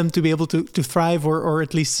all of them to be able to thrive or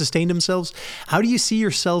at least sustain themselves. How do you see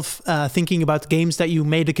yourself thinking about games that you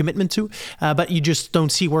made a commitment to, but you just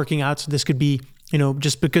don't see working out? This could be,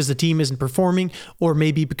 just because the team isn't performing, or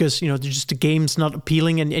maybe because, just the game's not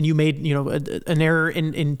appealing and you made, an error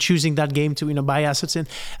in choosing that game to, buy assets in.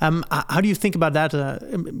 How do you think about that?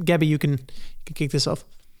 Gabby, you can kick this off.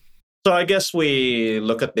 So I guess we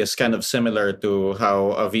look at this kind of similar to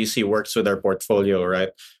how a VC works with our portfolio, right?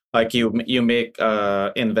 Like you make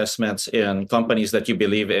investments in companies that you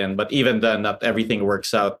believe in, but even then, not everything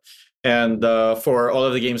works out. And for all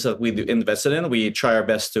of the games that we invested in, we try our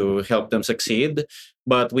best to help them succeed.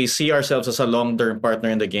 But we see ourselves as a long-term partner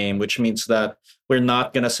in the game, which means that we're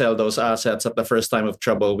not going to sell those assets at the first time of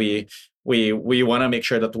trouble. We want to make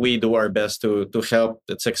sure that we do our best to help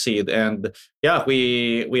it succeed. And yeah,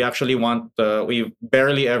 we actually want, we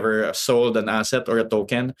barely ever sold an asset or a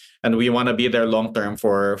token, and we want to be there long-term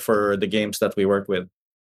for the games that we work with.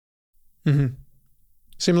 Mm-hmm.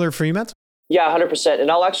 Similar for you, Matt? Yeah, 100%.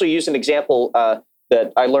 And I'll actually use an example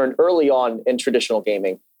that I learned early on in traditional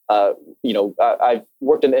gaming. I've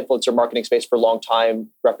worked in the influencer marketing space for a long time,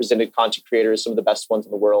 represented content creators, some of the best ones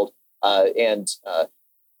in the world. As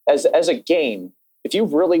a game, if you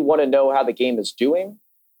really want to know how the game is doing,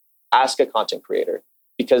 ask a content creator,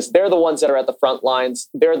 because they're the ones that are at the front lines.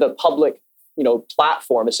 They're the public,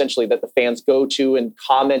 platform essentially that the fans go to and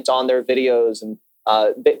comment on their videos. And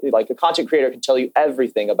like a content creator can tell you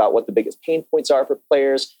everything about what the biggest pain points are for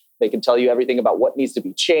players. They can tell you everything about what needs to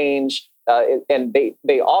be changed. And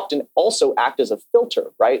they often also act as a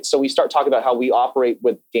filter, right? So we start talking about how we operate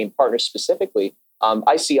with game partners specifically.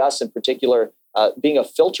 I see us in particular being a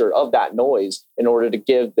filter of that noise in order to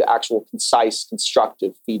give the actual concise,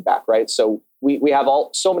 constructive feedback, right? So we have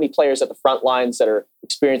so many players at the front lines that are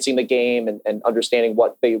experiencing the game and understanding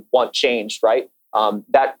what they want changed, right?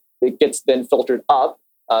 That it gets then filtered up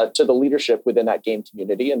to the leadership within that game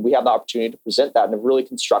community. And we have the opportunity to present that in a really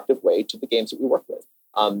constructive way to the games that we work with.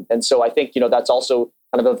 And so I think, that's also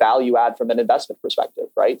kind of a value add from an investment perspective,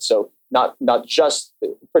 right? So not just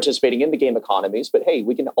participating in the game economies, but hey,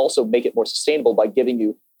 we can also make it more sustainable by giving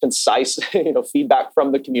you concise, feedback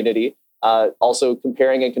from the community, also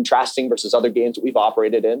comparing and contrasting versus other games that we've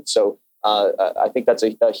operated in. So I think that's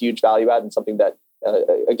a huge value add and something that,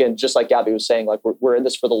 again, just like Gabby was saying, like we're in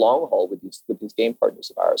this for the long haul with these game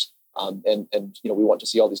partners of ours, and we want to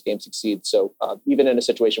see all these games succeed. So even in a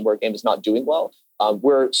situation where a game is not doing well,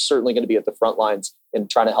 we're certainly going to be at the front lines in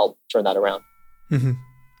trying to help turn that around. Mm-hmm.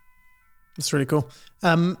 That's really cool.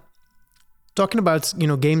 Talking about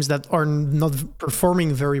games that are not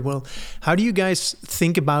performing very well, how do you guys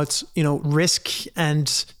think about risk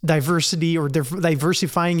and diversity, or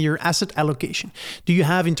diversifying your asset allocation? Do you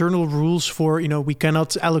have internal rules for we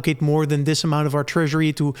cannot allocate more than this amount of our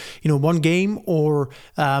treasury to one game, or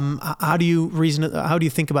how do you reason? How do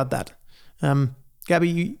you think about that?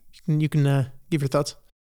 Gabby, you can give your thoughts.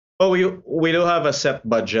 Well, we do have a set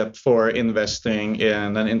budget for investing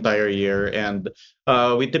in an entire year, and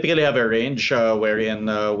we typically have a range wherein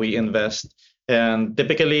we invest, and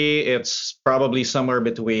typically it's probably somewhere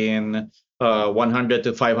between $100,000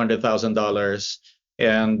 to $500,000.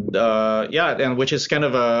 and and which is kind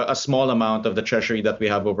of a small amount of the treasury that we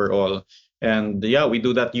have overall. And yeah, we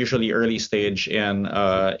do that usually early stage in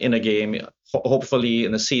a game, hopefully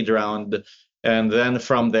in a seed round, and then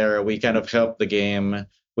from there we kind of help the game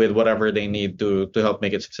with whatever they need to help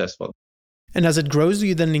make it successful. And as it grows, do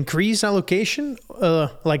you then increase allocation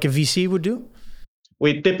like a VC would do?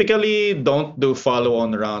 We typically don't do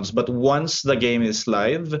follow-on rounds, but once the game is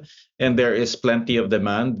live and there is plenty of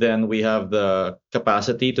demand, then we have the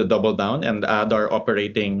capacity to double down and add our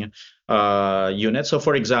operating units. So,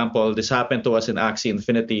 for example, this happened to us in Axie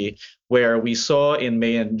Infinity, where we saw in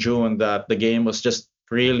May and June that the game was just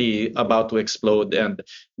really about to explode, and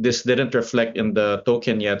this didn't reflect in the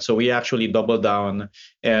token yet. So we actually doubled down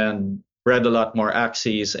and read a lot more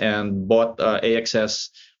Axies and bought AXS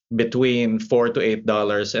between $4 to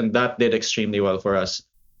 $8, and that did extremely well for us.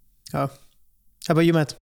 Oh, how about you,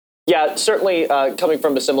 Matt? Yeah, certainly coming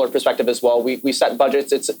from a similar perspective as well. We set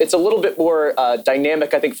budgets. It's a little bit more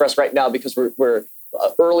dynamic, I think, for us right now because we're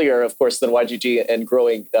earlier, of course, than YGG and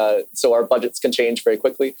growing. So our budgets can change very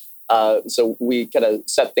quickly. So we kind of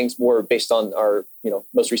set things more based on our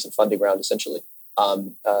most recent funding round, essentially.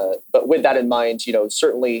 But with that in mind,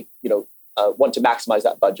 certainly want to maximize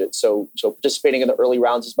that budget. So participating in the early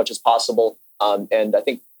rounds as much as possible. And I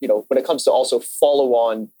think when it comes to also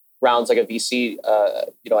follow-on rounds like a VC,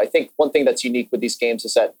 I think one thing that's unique with these games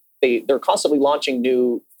is that they're constantly launching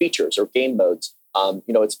new features or game modes.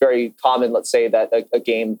 It's very common, let's say, that a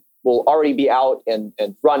game will already be out and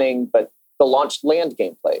running, but they'll launch land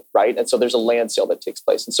gameplay, right? And so there's a land sale that takes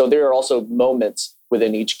place. And so there are also moments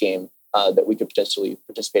within each game that we could potentially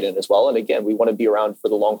participate in as well. And again, we want to be around for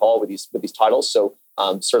the long haul with these titles. So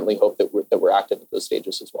certainly hope that we're active at those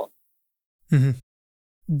stages as well. Mm-hmm.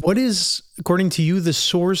 What is, according to you, the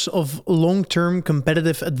source of long-term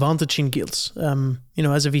competitive advantage in guilds?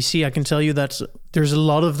 As a VC, I can tell you that there's a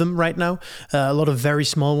lot of them right now, a lot of very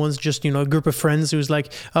small ones, just, a group of friends who's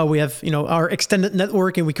like, oh, we have, our extended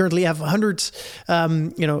network and we currently have hundreds,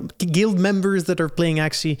 guild members that are playing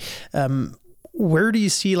Axie. Where do you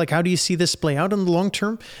see, how do you see this play out in the long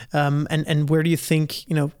term? And where do you think,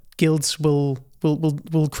 guilds will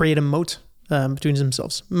create a moat between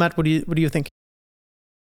themselves? Matt, what do you think?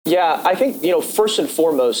 Yeah, I think, first and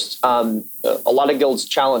foremost, a lot of guilds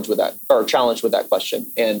challenged with that question,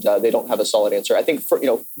 and they don't have a solid answer. I think,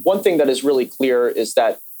 one thing that is really clear is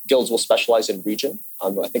that guilds will specialize in region.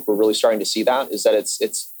 I think we're really starting to see that, is that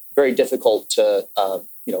it's very difficult to,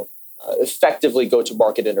 effectively go to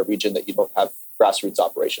market in a region that you don't have grassroots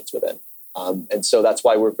operations within. And so that's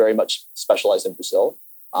why we're very much specialized in Brazil.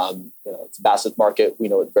 It's a massive market. We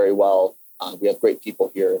know it very well. We have great people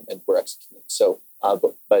here, and we're executing. So,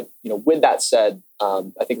 but with that said,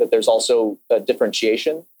 I think that there's also a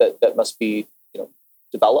differentiation that must be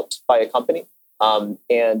developed by a company,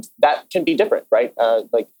 and that can be different, right?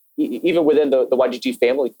 Even within the YGG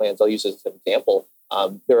family clans, I'll use as an example.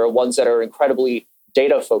 There are ones that are incredibly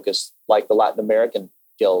data focused, like the Latin American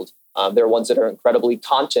Guild. There are ones that are incredibly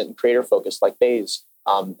content and creator focused, like BAYZ.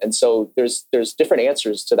 And so there's different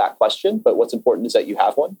answers to that question, but what's important is that you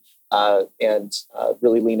have one and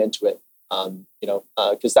really lean into it.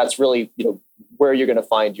 Because that's really where you're going to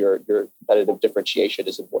find your competitive differentiation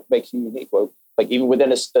is what makes you unique. Well, even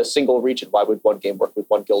within a single region, why would one game work with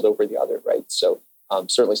one guild over the other, right? So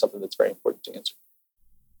certainly something that's very important to answer.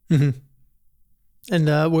 Mm-hmm.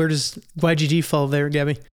 And where does YGG fall there,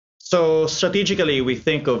 Gabby? So strategically, we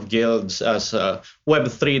think of guilds as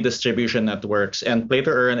Web3 distribution networks, and Play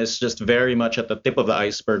to Earn is just very much at the tip of the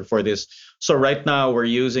iceberg for this. So right now, we're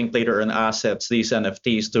using Play to Earn assets, these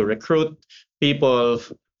NFTs, to recruit people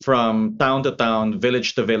from town to town,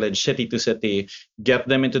 village to village, city to city, get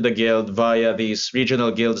them into the guild via these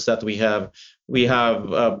regional guilds that we have. We have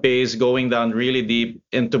BAYZ going down really deep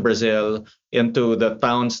into Brazil, into the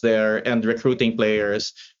towns there, and recruiting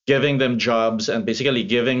players, giving them jobs, and basically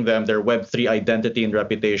giving them their Web3 identity and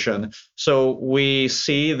reputation. So we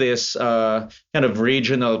see this kind of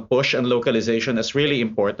regional push and localization as really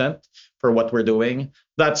important for what we're doing.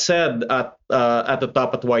 That said, at the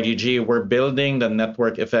top at YGG, we're building the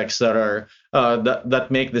network effects that are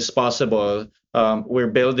that make this possible. We're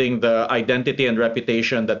building the identity and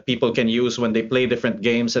reputation that people can use when they play different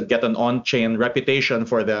games and get an on-chain reputation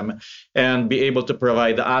for them, and be able to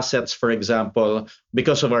provide the assets. For example,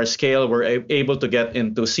 because of our scale, we're able to get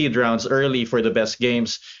into seed rounds early for the best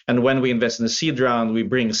games. And when we invest in the seed round, we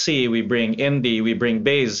bring C, we bring Indie, we bring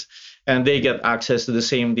BAYZ, and they get access to the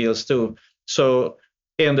same deals too. So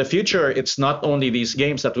in the future, it's not only these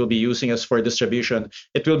games that will be using us for distribution.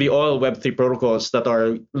 It will be all Web3 protocols that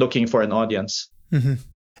are looking for an audience. Mm-hmm.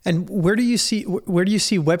 And where do you see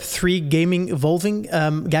Web3 gaming evolving?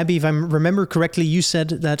 Gabby, if I remember correctly, you said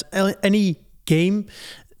that any game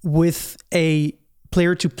with a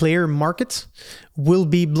player-to-player market will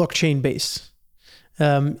be blockchain based.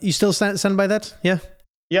 You still stand by that? Yeah.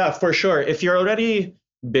 Yeah, for sure. If you're already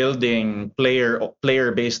building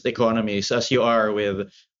player-based economies as you are with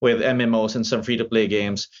MMOs and some free-to-play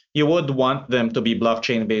games, you would want them to be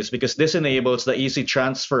blockchain-based because this enables the easy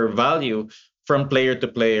transfer of value from player to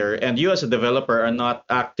player. And you as a developer are not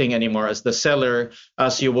acting anymore as the seller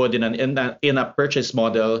as you would in an in-app purchase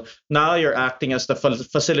model. Now you're acting as the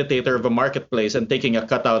facilitator of a marketplace and taking a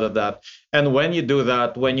cut out of that. And when you do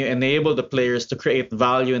that, when you enable the players to create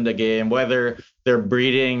value in the game, whether they're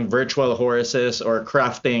breeding virtual horses or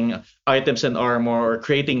crafting items and armor or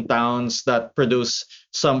creating towns that produce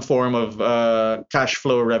some form of cash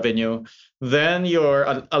flow revenue, then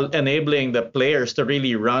you're enabling the players to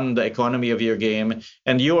really run the economy of your game,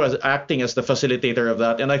 and you are acting as the facilitator of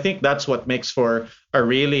that. And I think that's what makes for a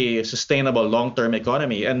really sustainable long-term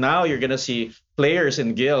economy. And now you're going to see players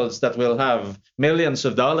in guilds that will have millions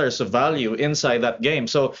of dollars of value inside that game.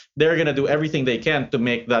 So they're going to do everything they can to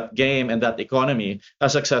make that game and that economy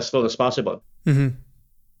as successful as possible. Mm-hmm.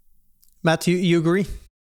 Matt, you agree?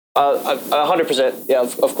 100%. Yeah,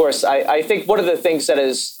 of course. I think one of the things that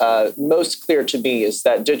is most clear to me is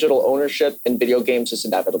that digital ownership in video games is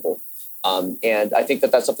inevitable. And I think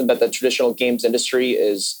that that's something that the traditional games industry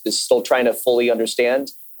is still trying to fully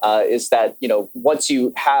understand, is that, once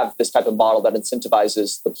you have this type of model that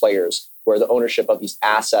incentivizes the players, where the ownership of these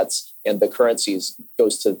assets and the currencies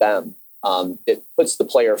goes to them, it puts the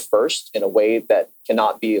player first in a way that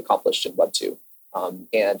cannot be accomplished in Web 2.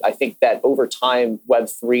 And I think that over time,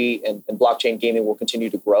 Web3 and blockchain gaming will continue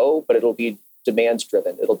to grow, but it'll be demand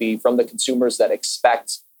driven. It'll be from the consumers that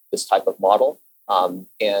expect this type of model.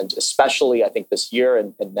 And especially, I think this year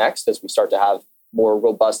and next, as we start to have more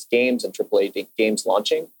robust games and AAA games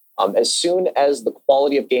launching, as soon as the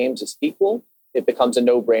quality of games is equal, it becomes a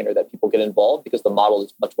no-brainer that people get involved because the model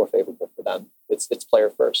is much more favorable for them. It's player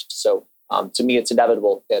first. So to me, it's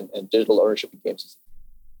inevitable, and digital ownership in games.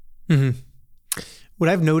 Mm-hmm. What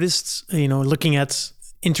I've noticed, looking at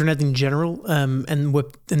internet in general, and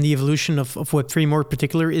the evolution of Web3 more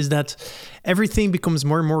particular, is that everything becomes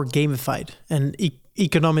more and more gamified and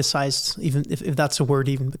economicized, even if that's a word,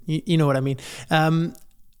 even, but you know what I mean.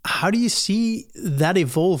 How do you see that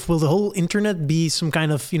evolve? Will the whole internet be some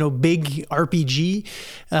kind of, big RPG?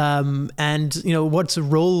 And what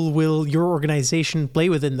role will your organization play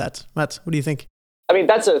within that? Matt, what do you think? I mean,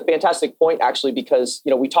 that's a fantastic point, actually, because,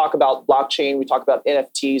 we talk about blockchain, we talk about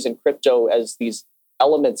NFTs and crypto as these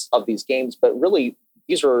elements of these games, but really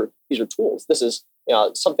these are tools. This is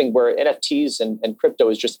something where NFTs and crypto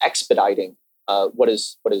is just expediting what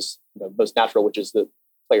is most natural, which is the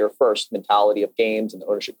player first mentality of games and the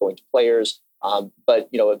ownership going to players. But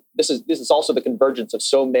this is also the convergence of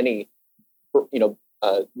so many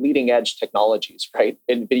leading edge technologies, right,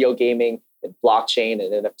 in video gaming and blockchain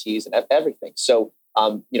and NFTs and everything. So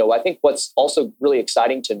I think what's also really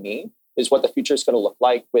exciting to me is what the future is going to look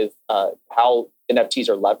like with how NFTs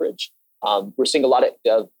are leveraged. We're seeing a lot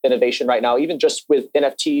of innovation right now, even just with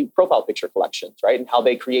NFT profile picture collections, right? And how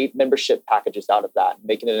they create membership packages out of that,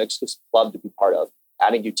 making it an exclusive club to be part of,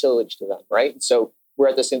 adding utility to them, right? And so we're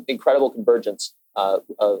at this incredible convergence of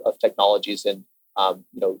technologies. And,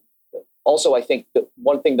 also, I think that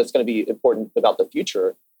one thing that's going to be important about the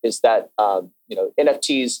future is that,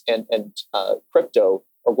 NFTs and crypto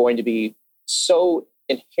are going to be so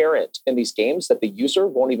inherent in these games that the user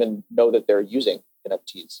won't even know that they're using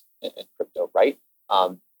NFTs and crypto, right?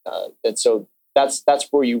 And so that's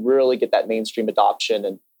where you really get that mainstream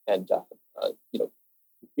adoption. And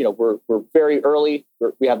we're very early.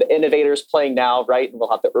 We have the innovators playing now, right? And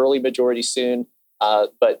we'll have the early majority soon.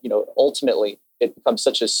 But ultimately, it becomes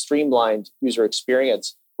such a streamlined user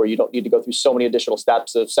experience where you don't need to go through so many additional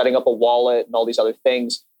steps of setting up a wallet and all these other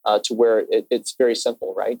things to where it's very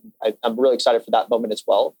simple, right? I'm really excited for that moment as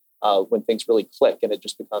well, when things really click and it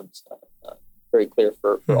just becomes very clear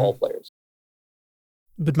for all players.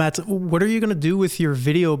 But Matt, what are you going to do with your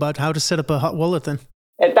video about how to set up a hot wallet then?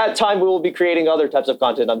 At that time, we will be creating other types of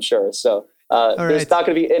content, I'm sure. So there's not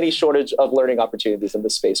going to be any shortage of learning opportunities in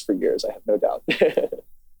this space for years, I have no doubt.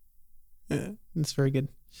 Yeah, that's very good.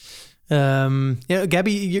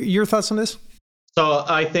 Gabby, your thoughts on this? So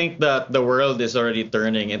I think that the world is already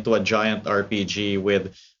turning into a giant RPG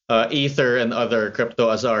with Ether and other crypto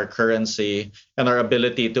as our currency and our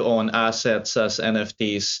ability to own assets as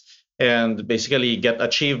NFTs. and basically get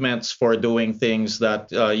achievements for doing things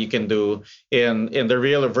that you can do in the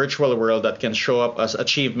real or virtual world that can show up as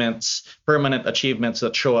achievements, permanent achievements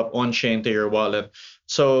that show up on chain to your wallet.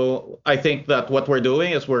 So I think that what we're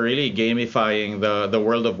doing is we're really gamifying the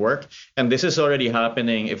world of work. And this is already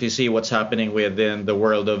happening if you see what's happening within the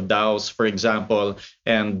world of DAOs, for example,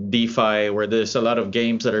 and DeFi, where there's a lot of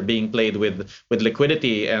games that are being played with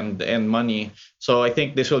liquidity and money. So I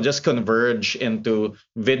think this will just converge into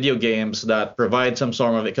video games that provide some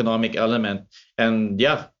sort of economic element. And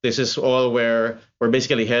yeah, this is all where we're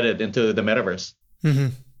basically headed into the metaverse. Mm-hmm.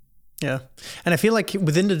 Yeah. And I feel like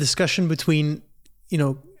within the discussion between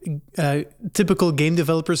typical game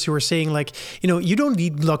developers who are saying like, you don't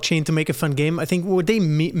need blockchain to make a fun game. I think what they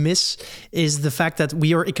miss is the fact that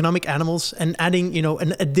we are economic animals, and adding,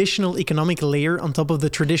 an additional economic layer on top of the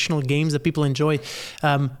traditional games that people enjoy.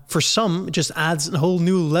 For some, it just adds a whole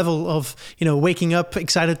new level of, waking up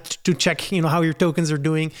excited to check, how your tokens are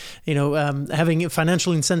doing, having a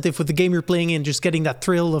financial incentive with the game you're playing and just getting that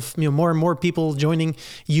thrill of, more and more people joining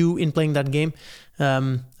you in playing that game.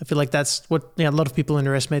 I feel like that's what a lot of people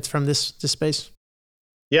underestimate from this space.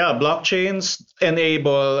 Yeah, blockchains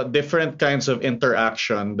enable different kinds of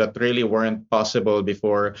interaction that really weren't possible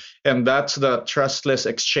before. And that's the trustless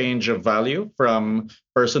exchange of value from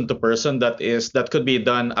person to person that could be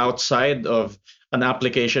done outside of an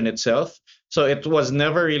application itself. So it was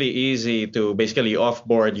never really easy to basically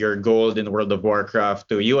offboard your gold in World of Warcraft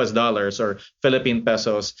to US dollars or Philippine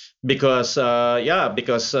pesos because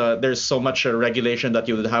there's so much regulation that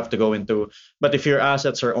you would have to go into. But if your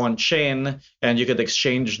assets are on chain and you could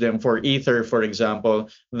exchange them for Ether, for example,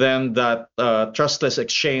 then that trustless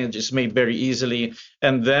exchange is made very easily.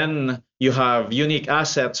 And then you have unique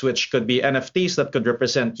assets, which could be NFTs that could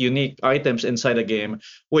represent unique items inside a game,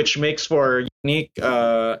 which makes for unique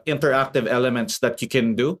interactive elements that you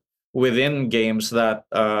can do within games that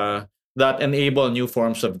enable new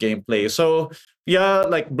forms of gameplay. So yeah,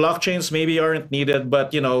 like blockchains maybe aren't needed,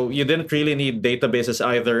 but you didn't really need databases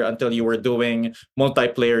either until you were doing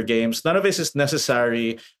multiplayer games. None of this is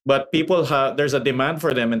necessary, but there's a demand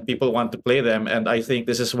for them and people want to play them. And I think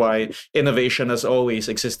this is why innovation has always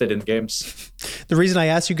existed in games. The reason I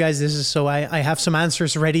asked you guys this is so I have some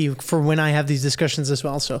answers ready for when I have these discussions as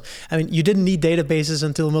well. So, I mean, you didn't need databases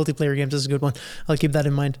until multiplayer games. This is a good one. I'll keep that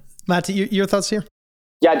in mind. Matt, your thoughts here?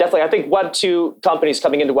 Yeah, definitely. I think Web 2 companies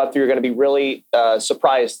coming into Web 3 are going to be really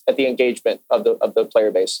surprised at the engagement of the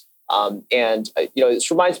player base.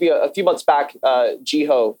 This reminds me, a few months back,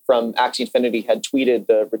 Jiho from Axie Infinity had tweeted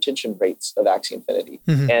the retention rates of Axie Infinity.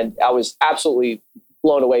 Mm-hmm. And I was absolutely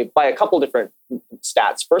blown away by a couple different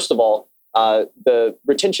stats. First of all, the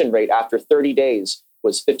retention rate after 30 days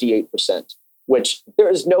was 58%. Which there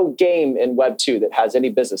is no game in Web 2 that has any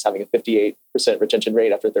business having a 58% retention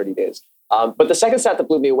rate after 30 days. But the second stat that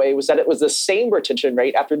blew me away was that it was the same retention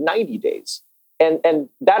rate after 90 days. And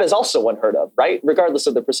that is also unheard of, right? Regardless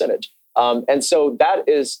of the percentage. And so that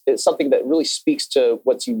is something that really speaks to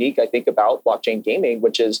what's unique, I think, about blockchain gaming,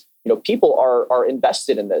 which is, people are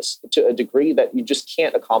invested in this to a degree that you just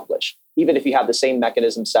can't accomplish. Even if you have the same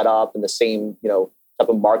mechanism set up and the same, type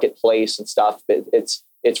of marketplace and stuff,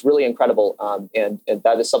 it's really incredible, and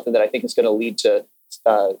that is something that I think is going to lead to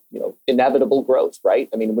inevitable growth, right?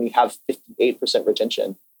 I mean, when you have 58%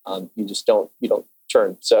 retention, you don't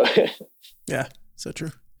churn. So yeah, so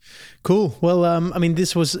true. Cool. Well,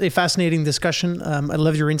 this was a fascinating discussion. I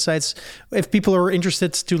love your insights. If people are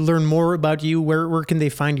interested to learn more about you, where can they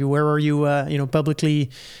find you? Where are you,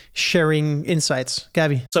 publicly sharing insights,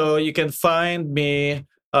 Gabby? So you can find me.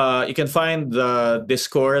 You can find the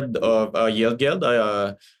Discord of Yield Guild,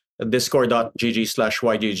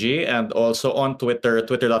 discord.gg/YGG, and also on Twitter,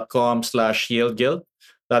 twitter.com/Yield Guild.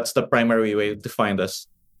 That's the primary way to find us.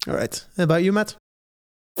 All right. How about you, Matt?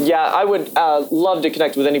 Yeah, I would love to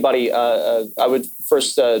connect with anybody. I would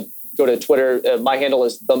first go to Twitter. My handle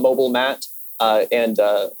is @TheMobileMatt, and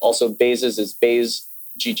also BAYZ's is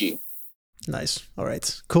BAYZGG. Nice. All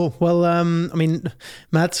right. Cool. Well,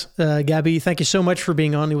 Matt, Gabby, thank you so much for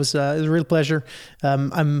being on. It was a real pleasure.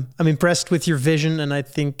 I'm impressed with your vision, and I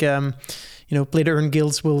think play to earn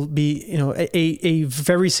guilds will be a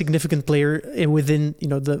very significant player within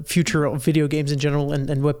the future of video games in general and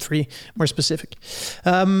Web3 more specific.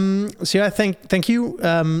 Thank you,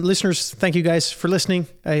 listeners. Thank you guys for listening.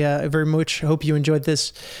 I very much hope you enjoyed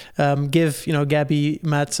this. Give Gabby,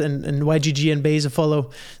 Matt, and YGG and BAYZ a follow.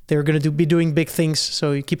 They're going to be doing big things,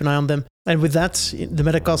 so you keep an eye on them. And with that, the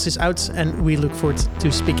Metacast is out, and we look forward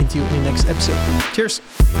to speaking to you in the next episode. Cheers.